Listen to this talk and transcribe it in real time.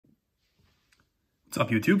What's up,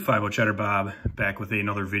 YouTube? 50 Cheddar Bob back with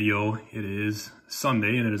another video. It is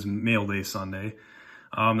Sunday and it is Mail Day Sunday.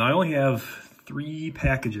 Now I only have 3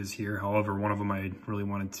 packages here. However, one of them I really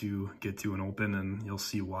wanted to get to and open, and you'll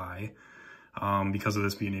see why. Because of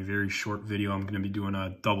this being a very short video, I'm going to be doing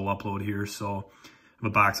a double upload here. So I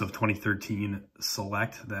have a box of 2013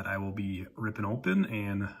 Select that I will be ripping open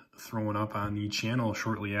and throwing up on the channel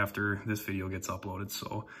shortly after this video gets uploaded.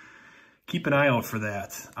 So keep an eye out for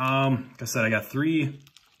that. Like I said, I got 3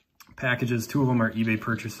 packages. 2 of them are eBay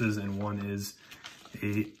purchases, and one is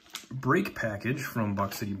a brake package from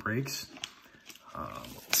Buck City Brakes.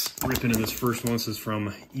 Let's rip into this first one. This is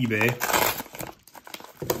from eBay.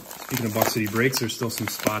 Speaking of Buck City Brakes, there's still some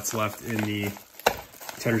spots left in the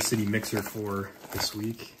Cheddar City mixer for this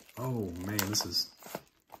week. Oh man, this is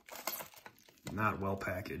not well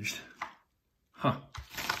packaged. Huh.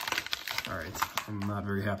 All right, I'm not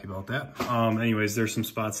very happy about that. Anyways, there's some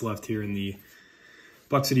spots left here in the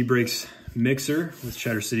Buck City Brakes mixer with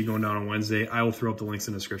Cheddar City going down on Wednesday. I will throw up the links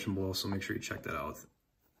in the description below, so make sure you check that out.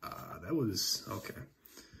 That was okay.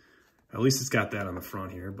 At least it's got that on the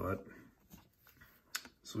front here, but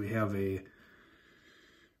so we have a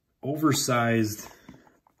oversized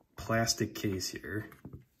plastic case here.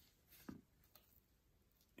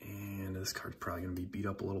 And this card's probably gonna be beat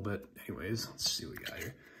up a little bit. Anyways, let's see what we got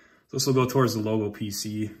here. So this will go towards the logo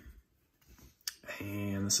PC.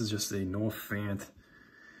 And this is just a no Fant.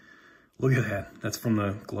 Look at that. That's from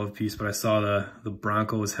the glove piece, but I saw the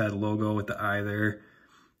Broncos head logo with the eye there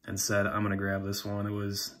and said, I'm gonna grab this one. It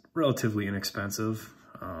was relatively inexpensive.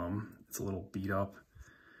 It's a little beat up,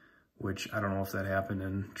 which I don't know if that happened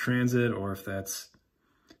in transit or if it's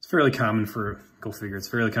fairly common for, go figure, it's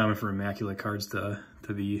fairly common for immaculate cards to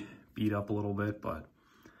be beat up a little bit, but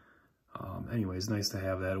anyways, nice to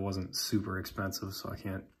have that. It wasn't super expensive, so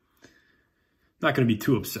not going to be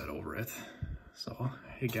too upset over it. So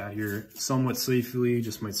it got here somewhat safely.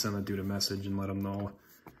 Just might send that dude a message and let him know.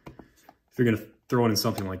 If you're going to throw it in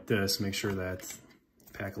something like this, make sure that you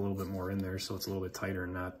pack a little bit more in there so it's a little bit tighter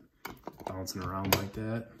and not bouncing around like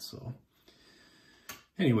that. So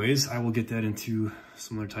anyways, I will get that into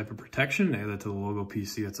some other type of protection. Add that to the logo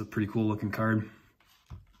PC. That's a pretty cool looking card.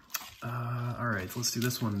 All right, let's do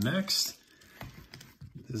this one next.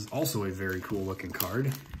 This is also a very cool looking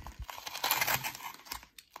card.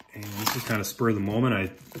 And this is kind of spur of the moment.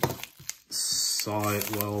 I saw it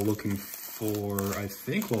while looking for,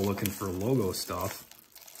 while looking for logo stuff.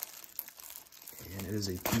 And it is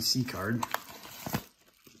a PC card.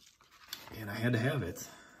 And I had to have it.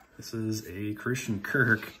 This is a Christian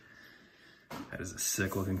Kirk. That is a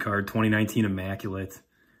sick looking card. 2019 Immaculate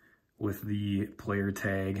with the player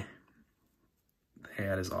tag. The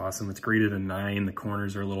hat is awesome. It's graded a 9. The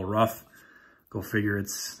corners are a little rough. Go figure,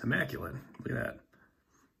 it's immaculate. Look at that.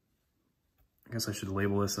 I guess I should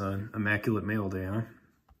label this an immaculate mail day, huh?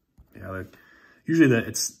 Yeah, usually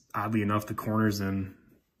it's oddly enough the corners and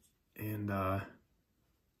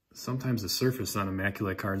sometimes the surface on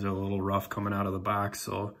immaculate cards are a little rough coming out of the box.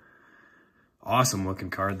 So awesome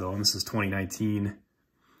looking card though. And this is 2019.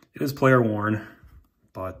 It is player worn,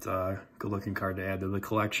 but good looking card to add to the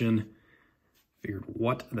collection. Figured,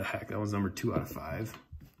 what the heck? That was number 2 out of 5.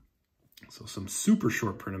 So some super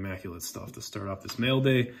short print immaculate stuff to start off this mail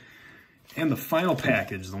day. And the final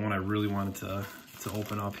package, the one I really wanted to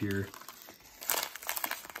open up here.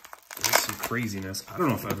 There's some craziness. I don't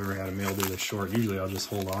know if I've ever had a mail day this short. Usually I'll just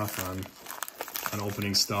hold off on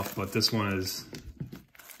opening stuff, but this one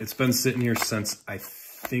it's been sitting here since I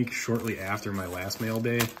think shortly after my last mail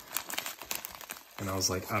day. And I was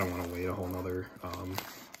like, I don't want to wait a whole nother,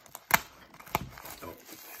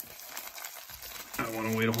 I don't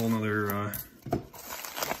want to wait a whole nother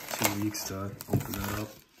 2 weeks to open that up.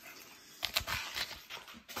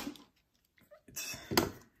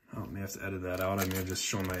 I may have to edit that out. I may have just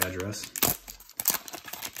shown my address.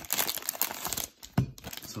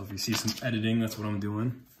 So if you see some editing, that's what I'm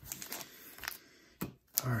doing.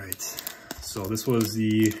 All right. So this was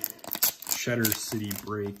the Cheddar City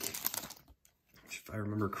break. If I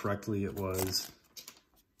remember correctly, it was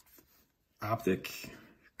Optic,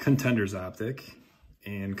 Contenders Optic,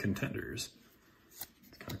 and Contenders.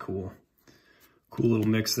 It's kind of cool. Cool little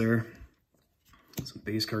mix there. Some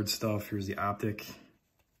base card stuff. Here's the Optic.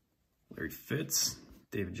 Larry Fitz,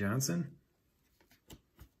 David Johnson.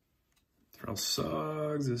 Terrell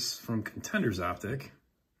Suggs is from Contenders Optic.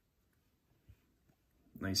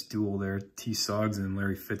 Nice duel there, T. Suggs and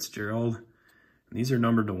Larry Fitzgerald. And these are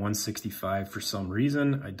numbered to 165 for some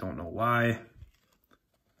reason. I don't know why.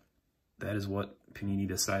 That is what Panini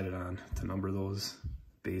decided on, to number those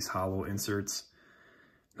base hollow inserts.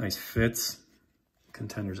 Nice Fitz,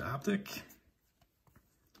 Contenders Optic.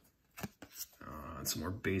 on some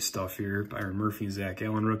more base stuff here. Byron Murphy, Zach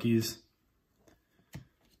Allen rookies.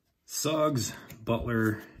 Suggs,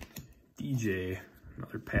 Butler, DJ,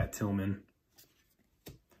 another Pat Tillman,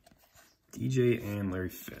 DJ, and Larry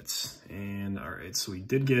Fitz. And all right, so we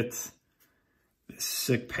did get this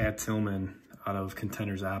sick Pat Tillman out of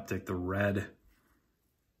Contenders Optic, the red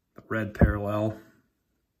parallel,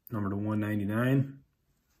 number to 199.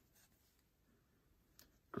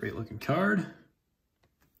 Great looking card.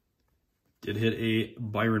 Did hit a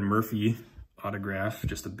Byron Murphy autograph,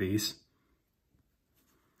 just a base,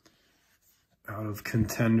 out of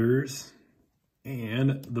Contenders.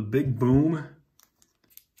 And the big boom.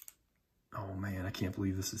 Oh man, I can't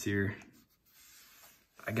believe this is here.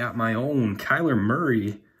 I got my own Kyler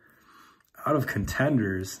Murray out of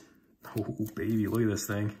Contenders. Oh baby, look at this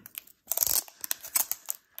thing.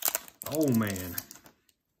 Oh man.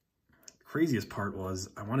 Craziest part was,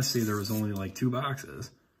 I want to say there was only like 2 boxes.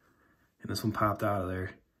 And this one popped out of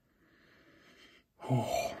there.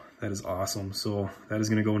 Oh, that is awesome. So that is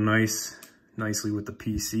going to go nicely with the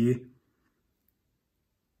PC.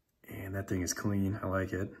 And that thing is clean. I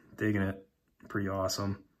like it. Digging it. Pretty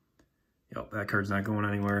awesome. Yep, that card's not going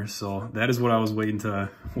anywhere. So that is what I was waiting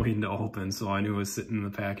to open. So I knew it was sitting in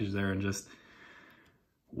the package there and just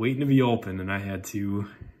waiting to be opened. And I had to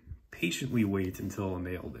patiently wait until a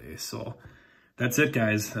mail day. So that's it,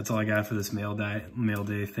 guys. That's all I got for this mail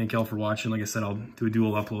day. Thank y'all for watching. Like I said, I'll do a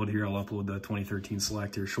dual upload here. I'll upload the 2013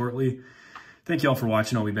 Select here shortly. Thank y'all for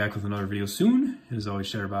watching. I'll be back with another video soon. As always,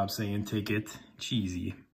 Cheddar Bob saying, take it cheesy.